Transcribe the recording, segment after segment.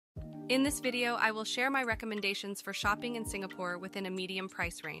In this video, I will share my recommendations for shopping in Singapore within a medium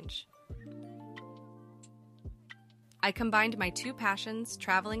price range. I combined my two passions,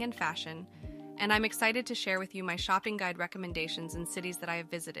 traveling and fashion, and I'm excited to share with you my shopping guide recommendations in cities that I have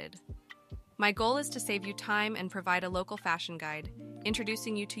visited. My goal is to save you time and provide a local fashion guide,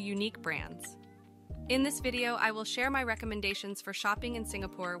 introducing you to unique brands. In this video, I will share my recommendations for shopping in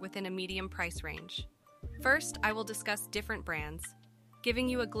Singapore within a medium price range. First, I will discuss different brands, giving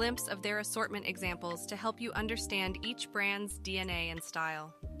you a glimpse of their assortment examples to help you understand each brand's DNA and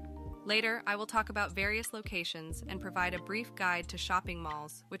style. Later, I will talk about various locations and provide a brief guide to shopping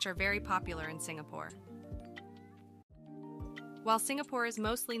malls, which are very popular in Singapore. While Singapore is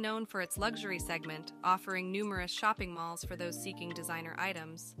mostly known for its luxury segment, offering numerous shopping malls for those seeking designer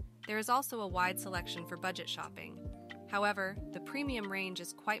items, there is also a wide selection for budget shopping. However, the premium range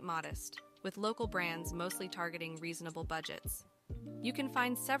is quite modest, with local brands mostly targeting reasonable budgets. You can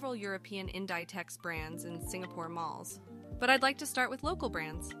find several European Inditex brands in Singapore malls, but I'd like to start with local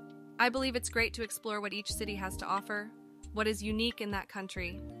brands. I believe it's great to explore what each city has to offer, what is unique in that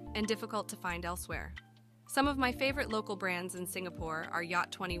country, and difficult to find elsewhere. Some of my favorite local brands in Singapore are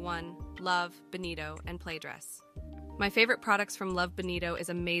Yacht 21, Love, Benito, and Playdress. My favorite products from Love Benito is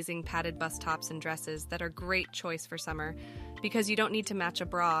amazing padded bust tops and dresses that are great choice for summer because you don't need to match a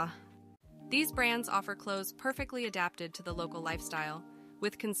bra. These brands offer clothes perfectly adapted to the local lifestyle,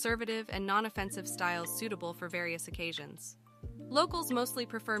 with conservative and non-offensive styles suitable for various occasions. Locals mostly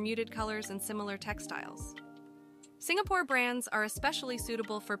prefer muted colors and similar textiles. Singapore brands are especially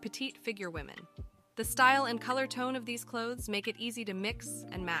suitable for petite figure women. The style and color tone of these clothes make it easy to mix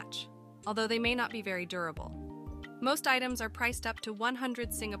and match, although they may not be very durable. Most items are priced up to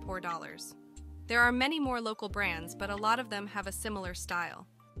 100 Singapore dollars. There are many more local brands, but a lot of them have a similar style.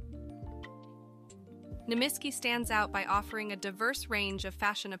 Namiski stands out by offering a diverse range of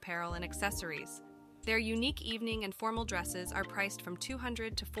fashion apparel and accessories. Their unique evening and formal dresses are priced from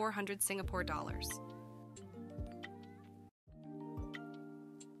 200 to 400 Singapore dollars.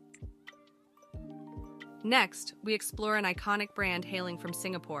 Next, we explore an iconic brand hailing from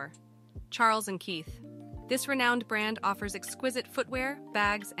Singapore, Charles & Keith. This renowned brand offers exquisite footwear,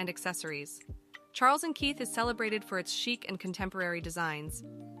 bags, and accessories. Charles & Keith is celebrated for its chic and contemporary designs,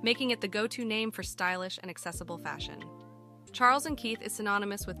 making it the go-to name for stylish and accessible fashion. Charles & Keith is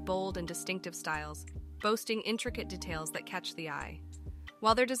synonymous with bold and distinctive styles, boasting intricate details that catch the eye.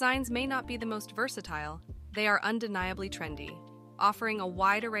 While their designs may not be the most versatile, they are undeniably trendy, offering a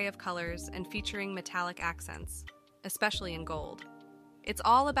wide array of colors and featuring metallic accents, especially in gold. It's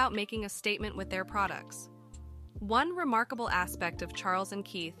all about making a statement with their products. One remarkable aspect of Charles &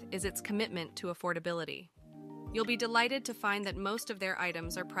 Keith is its commitment to affordability. You'll be delighted to find that most of their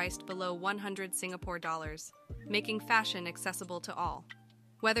items are priced below 100 Singapore dollars, making fashion accessible to all.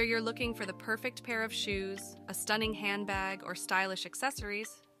 Whether you're looking for the perfect pair of shoes, a stunning handbag, or stylish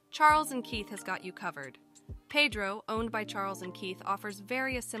accessories, Charles & Keith has got you covered. Pedro, owned by Charles & Keith, offers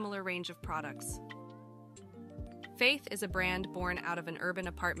a similar range of products. Faith is a brand born out of an urban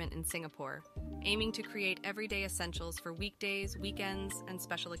apartment in Singapore, aiming to create everyday essentials for weekdays, weekends, and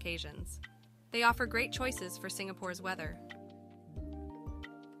special occasions. They offer great choices for Singapore's weather.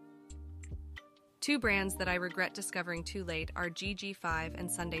 Two brands that I regret discovering too late are GG5 and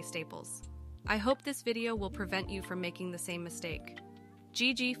Sunday Staples. I hope this video will prevent you from making the same mistake.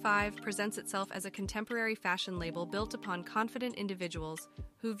 GG5 presents itself as a contemporary fashion label built upon confident individuals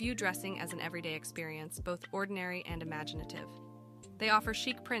who view dressing as an everyday experience, both ordinary and imaginative. They offer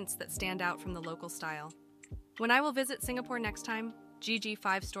chic prints that stand out from the local style. When I will visit Singapore next time,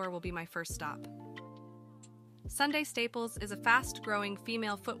 GG5 store will be my first stop. Sunday Staples is a fast-growing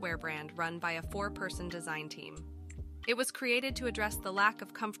female footwear brand run by a 4-person design team. It was created to address the lack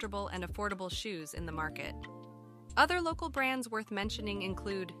of comfortable and affordable shoes in the market. Other local brands worth mentioning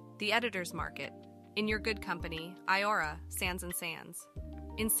include The Editor's Market, In Your Good Company, Iora, Sands & Sands.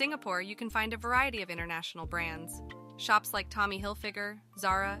 In Singapore, you can find a variety of international brands. Shops like Tommy Hilfiger,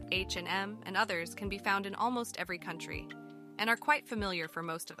 Zara, H&M, and others can be found in almost every country, and are quite familiar for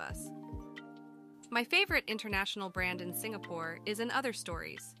most of us. My favorite international brand in Singapore is In Other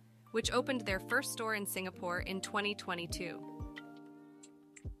Stories, which opened their first store in Singapore in 2022.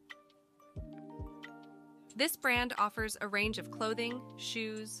 This brand offers a range of clothing,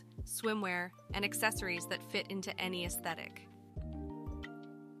 shoes, swimwear, and accessories that fit into any aesthetic.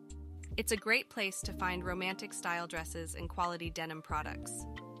 It's a great place to find romantic style dresses and quality denim products.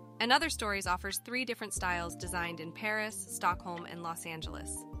 And Other Stories offers 3 different styles designed in Paris, Stockholm, and Los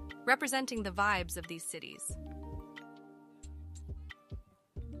Angeles, representing the vibes of these cities.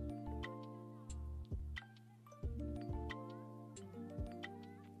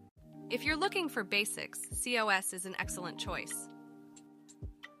 If you're looking for basics, COS is an excellent choice.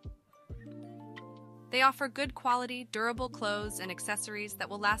 They offer good quality, durable clothes and accessories that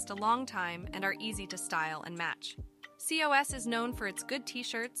will last a long time and are easy to style and match. COS is known for its good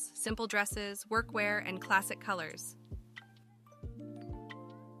t-shirts, simple dresses, workwear, and classic colors.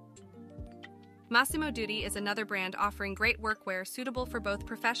 Massimo Dutti is another brand offering great workwear suitable for both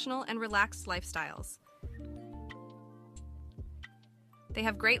professional and relaxed lifestyles. They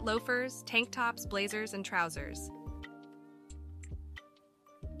have great loafers, tank tops, blazers, and trousers.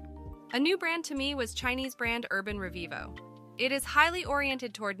 A new brand to me was Chinese brand Urban Revivo. It is highly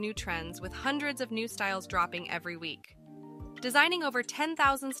oriented toward new trends with hundreds of new styles dropping every week. Designing over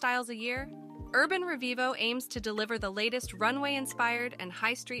 10,000 styles a year, Urban Revivo aims to deliver the latest runway-inspired and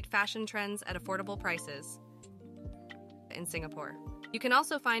high-street fashion trends at affordable prices. In Singapore, you can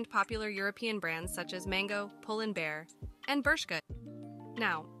also find popular European brands such as Mango, Pull & Bear, and Bershka.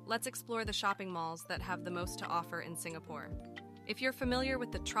 Now, let's explore the shopping malls that have the most to offer in Singapore. If you're familiar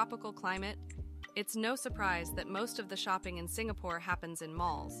with the tropical climate, it's no surprise that most of the shopping in Singapore happens in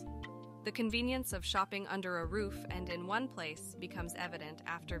malls. The convenience of shopping under a roof and in one place becomes evident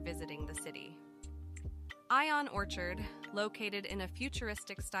after visiting the city. Ion Orchard, located in a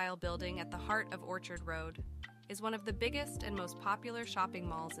futuristic-style building at the heart of Orchard Road, is one of the biggest and most popular shopping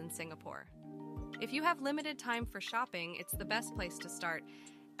malls in Singapore. If you have limited time for shopping, it's the best place to start,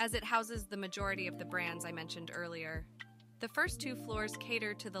 as it houses the majority of the brands I mentioned earlier. The first two floors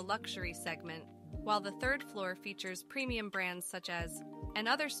cater to the luxury segment, while the third floor features premium brands such as And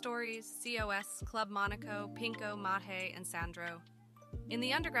Other Stories, COS, Club Monaco, Pinko, Mahe, and Sandro. In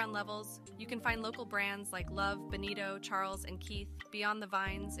the underground levels, you can find local brands like Love, Benito, Charles and Keith, Beyond the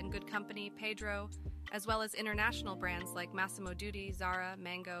Vines, In Good Company, Pedro, as well as international brands like Massimo Dutti, Zara,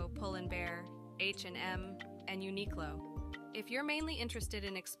 Mango, Pull & Bear, H&M, and Uniqlo. If you're mainly interested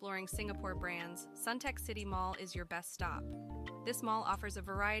in exploring Singapore brands, Suntec City Mall is your best stop. This mall offers a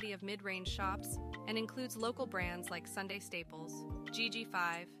variety of mid-range shops and includes local brands like Sunday Staples,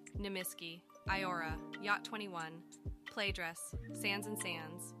 GG5, Namiski, Iora, Yacht 21, Playdress, Sands &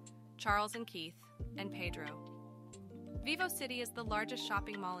 Sands, Charles & Keith, and Pedro. Vivo City is the largest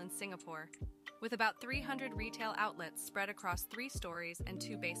shopping mall in Singapore, with about 300 retail outlets spread across 3 stories and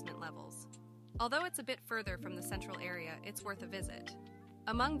 2 basement levels. Although it's a bit further from the central area, it's worth a visit.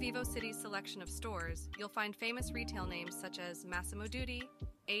 Among Vivo City's selection of stores, you'll find famous retail names such as Massimo Dutti,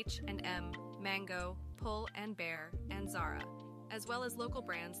 H&M, Mango, Pull & Bear, and Zara, as well as local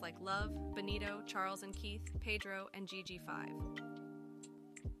brands like Love, Benito, Charles & Keith, Pedro, and GG5.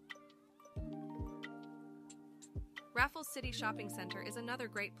 Raffles City Shopping Center is another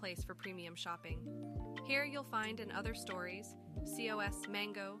great place for premium shopping. Here you'll find In Other Stories, COS,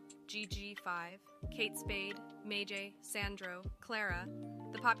 Mango, GG5, Kate Spade, Meiji, Sandro, Clara,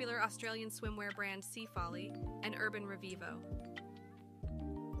 the popular Australian swimwear brand Sea Folly, and Urban Revivo.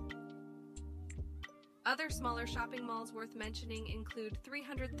 Other smaller shopping malls worth mentioning include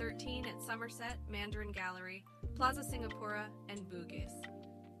 313 at Somerset, Mandarin Gallery, Plaza Singapura, and Bugis.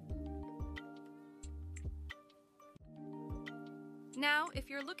 Now, if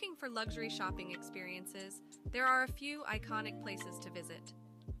you're looking for luxury shopping experiences, there are a few iconic places to visit.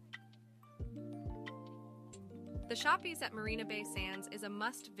 The Shoppies at Marina Bay Sands is a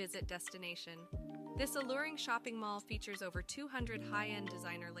must-visit destination. This alluring shopping mall features over 200 high-end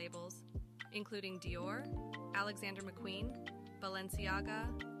designer labels, including Dior, Alexander McQueen, Balenciaga,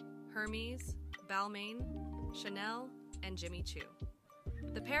 Hermes, Balmain, Chanel, and Jimmy Choo.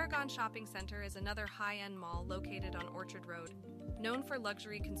 The Paragon Shopping Center is another high-end mall located on Orchard Road, known for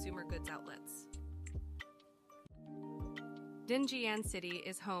luxury consumer goods outlets. Dinjian City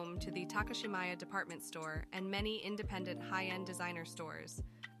is home to the Takashimaya department store and many independent high-end designer stores.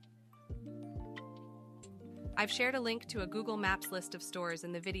 I've shared a link to a Google Maps list of stores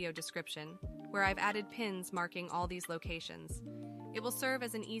in the video description, where I've added pins marking all these locations. It will serve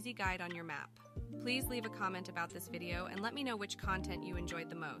as an easy guide on your map. Please leave a comment about this video and let me know which content you enjoyed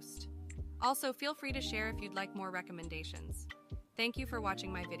the most. Also, feel free to share if you'd like more recommendations. Thank you for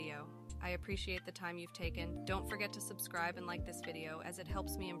watching my video. I appreciate the time you've taken. Don't forget to subscribe and like this video as it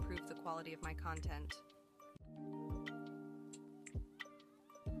helps me improve the quality of my content.